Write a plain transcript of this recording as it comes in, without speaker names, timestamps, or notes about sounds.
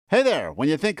Hey there, when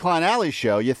you think Klein Alley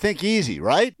Show, you think easy,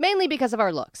 right? Mainly because of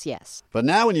our looks, yes. But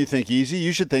now when you think easy,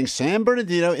 you should think San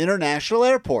Bernardino International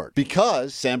Airport.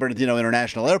 Because San Bernardino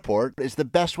International Airport is the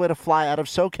best way to fly out of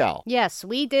SoCal. Yes,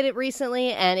 we did it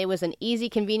recently, and it was an easy,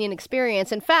 convenient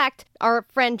experience. In fact, our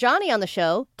friend Johnny on the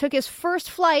show took his first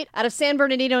flight out of San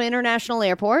Bernardino International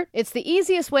Airport. It's the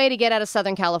easiest way to get out of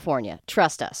Southern California.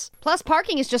 Trust us. Plus,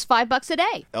 parking is just $5 a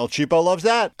day. El Cheapo loves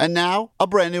that. And now, a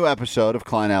brand new episode of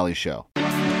Klein Alley Show.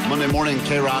 Monday morning,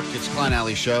 K-Rock, it's Klein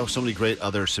Alley Show. So many great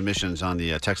other submissions on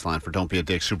the text line for Don't Be a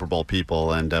Dick Super Bowl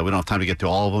people. And we don't have time to get to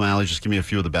all of them, Allie. Just give me a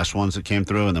few of the best ones that came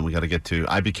through. And then we got to get to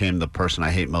I became the person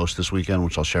I hate most this weekend,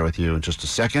 which I'll share with you in just a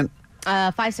second.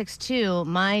 562,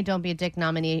 my Don't Be a Dick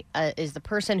nominee is the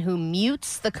person who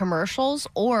mutes the commercials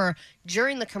or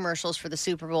during the commercials for the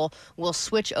Super Bowl will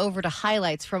switch over to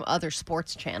highlights from other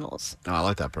sports channels. Oh, I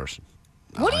like that person.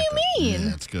 What do you mean? Yeah,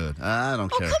 that's good. I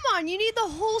don't care. Oh, come on. You need the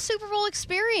whole Super Bowl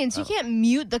experience. You can't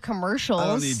mute the commercials. I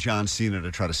don't need John Cena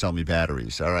to try to sell me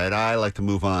batteries, all right? I like to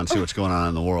move on, see what's going on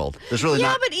in the world. There's really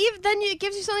not... but even then it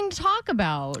gives you something to talk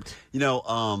about. You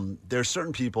know, there's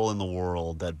certain people in the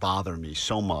world that bother me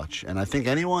so much, and I think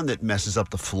anyone that messes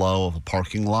up the flow of a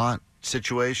parking lot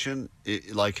situation,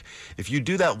 like if you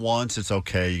do that once, it's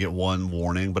okay, you get one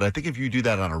warning, but I think if you do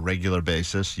that on a regular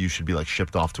basis, you should be like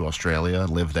shipped off to Australia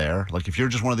and live there. Like if you're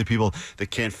just one of the people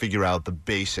that can't figure out the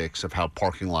basics of how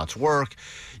parking lots work,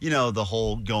 you know, the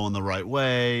whole going the right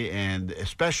way, and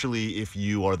especially if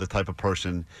you are the type of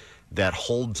person that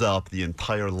holds up the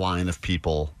entire line of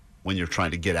people when you're trying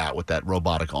to get out with that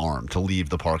robotic arm to leave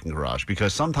the parking garage.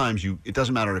 Because sometimes it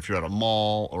doesn't matter if you're at a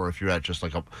mall or if you're at just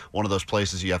like one of those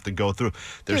places you have to go through.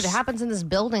 Dude, it happens in this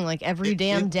building like every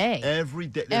damn day. Every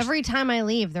day. Every time I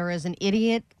leave, there is an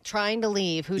idiot trying to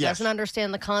leave who doesn't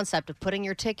understand the concept of putting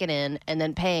your ticket in and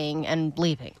then paying and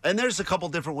leaving. And there's a couple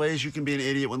different ways you can be an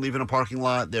idiot when leaving a parking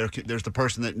lot. There's the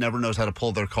person that never knows how to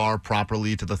pull their car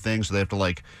properly to the thing, so they have to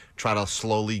like try to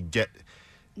slowly get...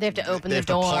 They have to open the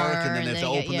door. They have to park, and then they have to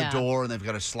open the door, and they've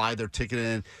got to slide their ticket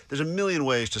in. There's a million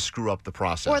ways to screw up the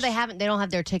process. Or they don't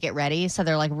have their ticket ready, so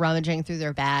they're like rummaging through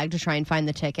their bag to try and find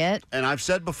the ticket. And I've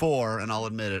said before, and I'll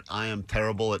admit it, I am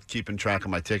terrible at keeping track of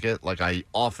my ticket. Like I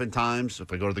oftentimes,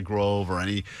 if I go to the Grove or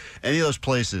any of those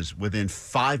places, within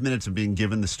 5 minutes of being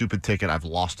given the stupid ticket, I've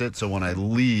lost it. So when I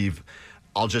leave,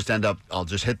 I'll just hit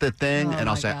the thing, and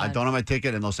I'll say, I don't have my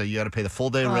ticket, and they'll say, you got to pay the full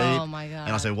day rate. Oh, my God.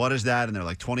 And I'll say, what is that? And they're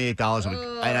like, $28.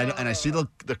 And I see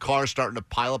the car starting to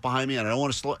pile up behind me, and I don't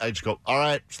want to slow. I just go, all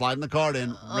right, sliding the card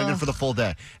in, ringing for the full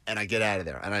day. And I get out of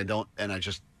there. And I don't, and I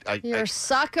just. You're a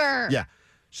sucker. Yeah.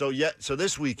 So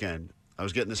this weekend, I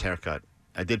was getting this haircut.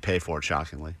 I did pay for it,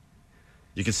 shockingly.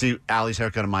 You can see Allie's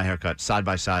haircut and my haircut side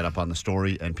by side up on the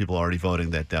story, and people are already voting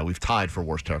that we've tied for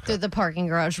worst haircut. Did the parking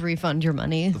garage refund your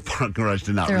money? The parking garage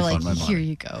did not They're refund like, my money. here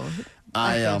you go.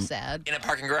 I feel sad. In a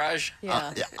parking garage?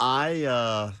 Yeah.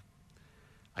 I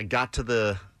got to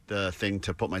the thing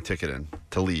to put my ticket in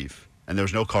to leave, and there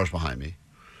was no cars behind me.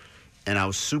 And I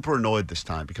was super annoyed this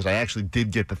time because I actually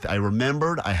did get I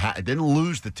remembered I didn't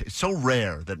lose the ticket. It's so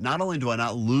rare that not only do I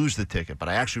not lose the ticket, but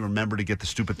I actually remember to get the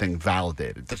stupid thing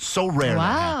validated. That's so rare that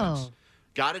happens.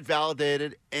 Got it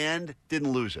validated and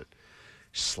didn't lose it.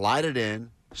 Slide it in,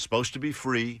 supposed to be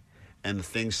free, and the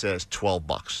thing says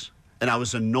 $12. And I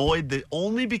was annoyed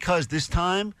only because this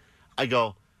time I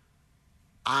go,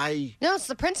 No, it's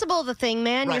the principle of the thing,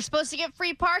 man. Right. You're supposed to get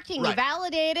free parking. You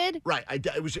validated. Right.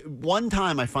 It was one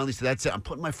time I finally said, that's it. I'm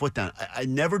putting my foot down. I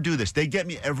never do this. They get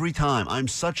me every time. I'm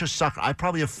such a sucker. I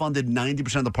probably have funded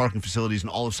 90% of the parking facilities in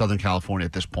all of Southern California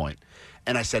at this point.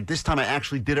 And I said, this time I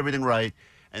actually did everything right,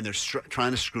 and they're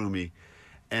trying to screw me.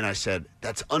 And I said,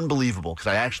 that's unbelievable, because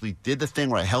I actually did the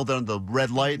thing where I held on the red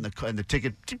light and the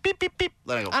ticket, beep, beep, beep.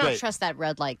 Then I go, I don't trust that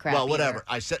red light crap. Well, whatever.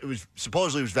 Either. I said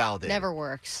supposedly it was validated. Never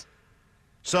works.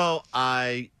 So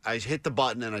I hit the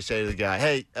button and I say to the guy,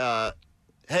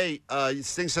 hey,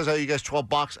 this thing says, you guys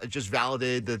 $12. I just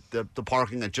validated the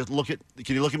parking. Can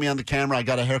you look at me on the camera? I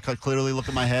got a haircut clearly. Look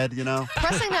at my head, you know?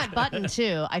 Pressing that button,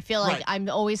 too. I feel like I'm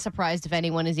always surprised if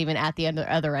anyone is even at the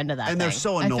other end of that And thing. they're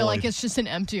so annoyed. I feel like it's just an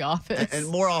empty office. And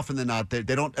more often than not, they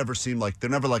don't ever seem like, they're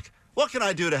never like, what can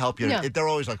I do to help you? No. They're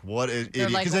always like, what is They're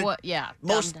idiot? like, what? Yeah.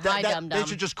 They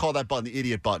should just call that button the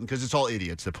idiot button, because it's all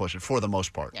idiots that push it for the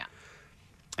most part. Yeah.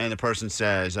 And the person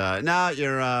says, "No,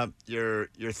 your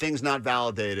thing's not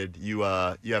validated. You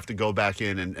have to go back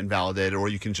in and validate it, or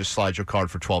you can just slide your card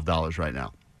for $12 right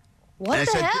now." What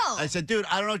the hell? I said, dude,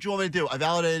 I don't know what you want me to do. I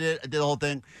validated it. I did the whole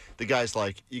thing. The guy's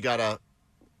like, you gotta.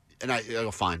 And I go,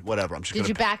 fine, whatever. I'm just going to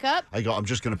Did you back up? I go, I'm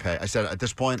just going to pay. I said, at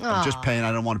this point, I'm just paying.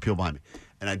 I don't want people behind me.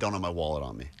 And I don't have my wallet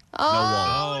on me. Oh,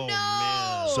 no wallet.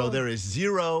 no. So there is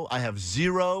I have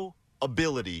zero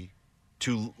ability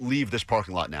to leave this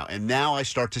parking lot now. And now I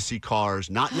start to see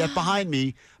cars, not yet behind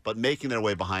me, but making their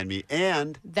way behind me.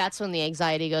 And that's when the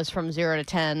anxiety goes from 0 to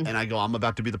 10. And I go, I'm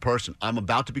about to be the person. I'm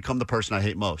about to become the person I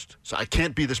hate most. So I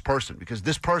can't be this person because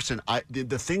this person,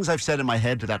 the things I've said in my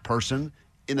head to that person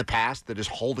in the past that is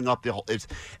holding up the whole, it's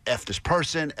F this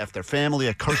person, F their family,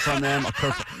 a curse on them, a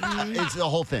curse. It's the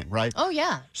whole thing, right? Oh,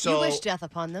 yeah. So, you wish death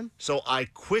upon them. So I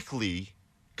quickly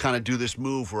kind of do this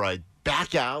move where I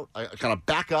back out, I kind of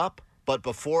back up, but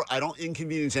before I don't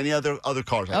inconvenience any other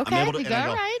cars. Okay, I'm able to, you got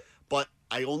it right. But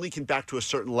I only can back to a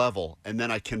certain level, and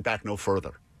then I can back no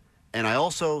further. And I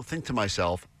also think to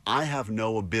myself, I have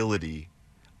no ability.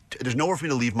 There's nowhere for me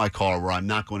to leave my car where I'm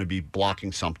not going to be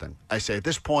blocking something. I say at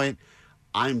this point,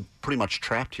 I'm pretty much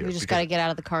trapped here. You just got to get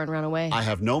out of the car and run away. I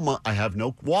have no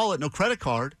wallet, no credit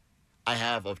card. I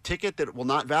have a ticket that will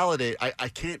not validate. I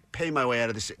can't pay my way out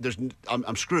of this.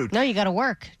 I'm screwed. No, you got to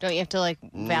work. Don't you have to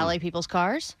valet people's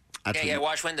cars?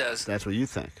 Wash windows. That's what you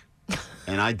think.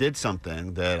 And I did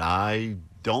something that I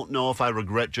don't know if I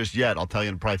regret just yet. I'll tell you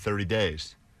in probably 30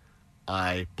 days.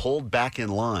 I pulled back in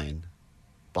line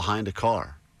behind a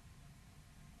car.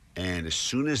 And as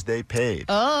soon as they paid,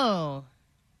 you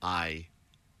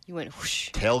went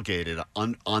whoosh. Tailgated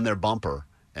on their bumper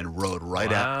and rode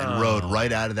right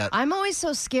out of that. I'm always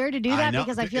so scared to do that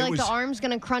because I feel like the arm's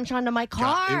going to crunch onto my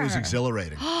car. God, it was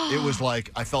exhilarating. It was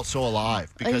like I felt so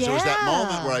alive because there was that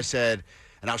moment where I said,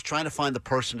 and I was trying to find the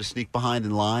person to sneak behind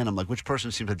in line. I'm like, which person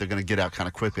seems like they're going to get out kind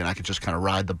of quickly and I could just kind of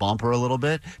ride the bumper a little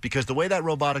bit? Because the way that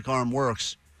robotic arm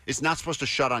works, it's not supposed to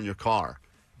shut on your car,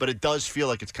 but it does feel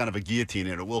like it's kind of a guillotine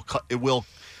and it will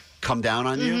come down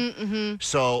on you. Mm-hmm.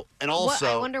 So, and also...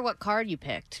 I wonder what car you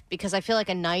picked because I feel like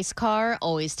a nice car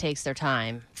always takes their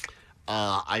time.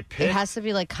 It has to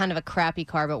be like kind of a crappy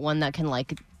car, but one that can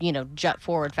jet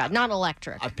forward fast, not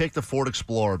electric. I picked the Ford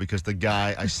Explorer because the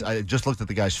guy, I just looked at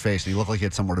the guy's face and he looked like he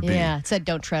had somewhere to be. Yeah, it said,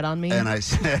 "Don't tread on me." And I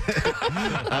said,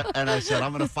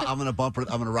 I'm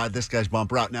gonna ride this guy's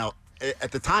bumper out. Now,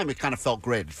 at the time, it kind of felt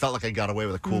great. It felt like I got away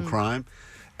with a cool crime.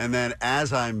 And then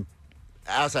as I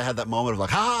had that moment of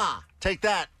like, ha, take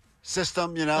that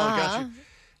system, I got you.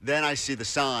 Then I see the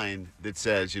sign that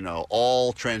says,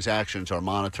 all transactions are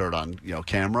monitored on,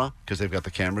 camera because they've got the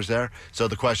cameras there. So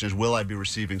the question is, will I be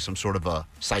receiving some sort of a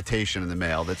citation in the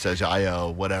mail that says I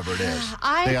owe whatever it is?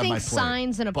 I think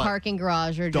signs in a parking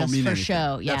garage are just for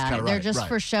show. Yeah, they're just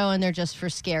for show and they're just for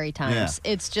scary times.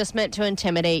 Yeah. It's just meant to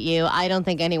intimidate you. I don't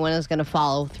think anyone is going to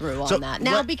follow through on that.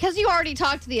 Now, because you already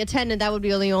talked to the attendant, that would be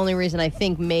the only reason I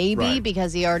think maybe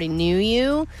because he already knew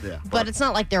you. Yeah, but it's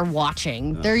not like they're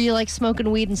watching. No. They're smoking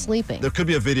weed and sleeping. There could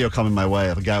be a video coming my way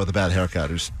of a guy with a bad haircut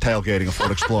who's tailgating a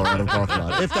Ford Explorer out of a parking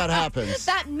lot. If that happens.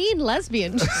 That mean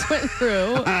lesbian just went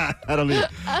through. That'll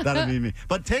be me.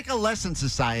 But take a lesson,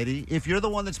 society. If you're the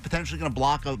one that's potentially going to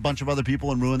block a bunch of other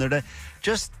people and ruin their day,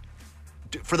 just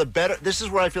for the better. This is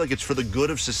where I feel like it's for the good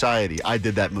of society. I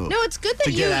did that move. No, it's good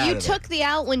that you took the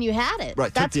out when you had it.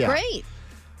 Right, that's great.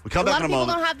 We come back in a moment. A lot of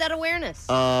people don't have that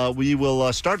awareness. We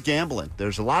will start gambling.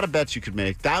 There's a lot of bets you could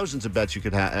make, thousands of bets you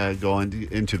could go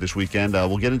into this weekend.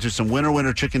 We'll get into some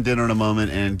winner chicken dinner in a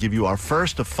moment and give you our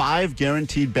first of 5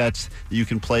 guaranteed bets that you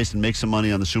can place and make some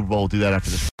money on the Super Bowl. We'll do that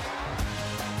after this.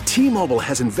 T-Mobile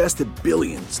has invested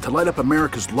billions to light up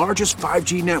America's largest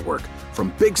 5G network,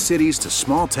 from big cities to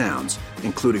small towns,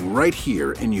 including right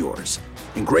here in yours.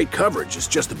 And great coverage is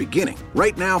just the beginning.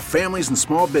 Right now, families and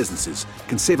small businesses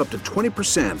can save up to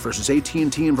 20% versus AT&T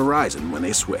and Verizon when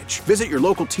they switch. Visit your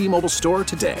local T-Mobile store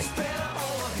today.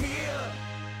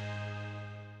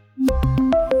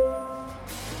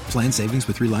 Plan savings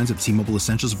with 3 lines of T-Mobile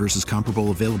Essentials versus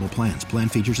comparable available plans. Plan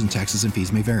features and taxes and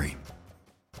fees may vary.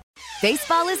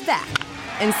 Baseball is back,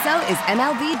 and so is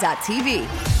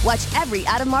MLB.tv. Watch every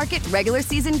out-of-market regular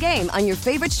season game on your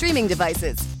favorite streaming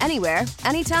devices, anywhere,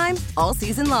 anytime, all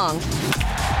season long.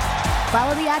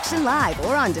 Follow the action live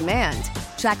or on demand.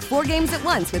 Track 4 games at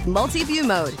once with multi-view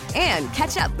mode and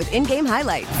catch up with in-game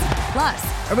highlights.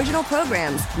 Plus, original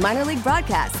programs, minor league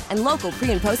broadcasts, and local pre-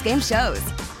 and post-game shows.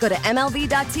 Go to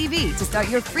MLB.tv to start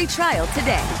your free trial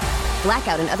today.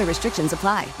 Blackout and other restrictions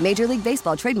apply. Major League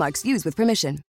Baseball trademarks used with permission.